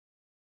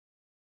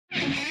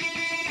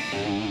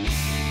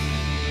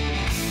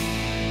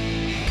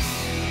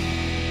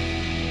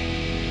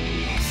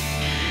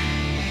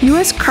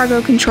U.S.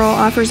 Cargo Control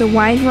offers a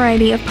wide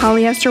variety of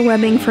polyester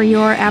webbing for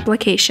your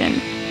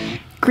application.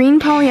 Green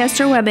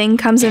polyester webbing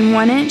comes in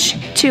 1-inch,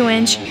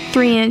 2-inch,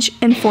 3-inch,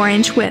 and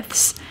 4-inch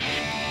widths,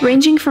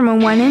 ranging from a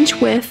 1-inch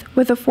width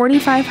with a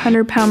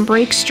 4,500 pound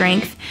break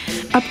strength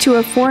up to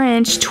a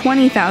 4-inch,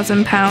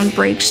 20,000 pound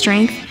break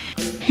strength.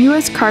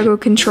 U.S. Cargo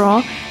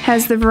Control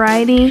has the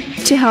variety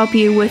to help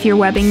you with your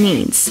webbing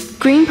needs.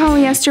 Green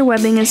polyester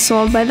webbing is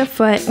sold by the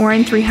foot or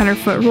in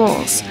 300-foot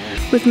rolls,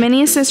 with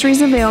many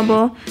accessories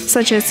available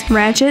such as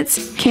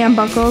ratchets, cam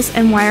buckles,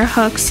 and wire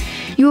hooks.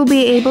 You will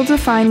be able to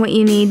find what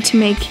you need to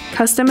make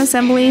custom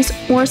assemblies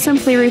or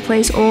simply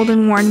replace old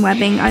and worn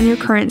webbing on your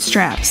current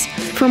straps.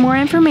 For more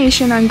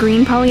information on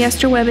green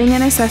polyester webbing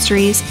and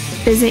accessories,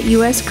 visit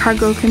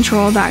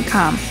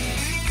uscargocontrol.com.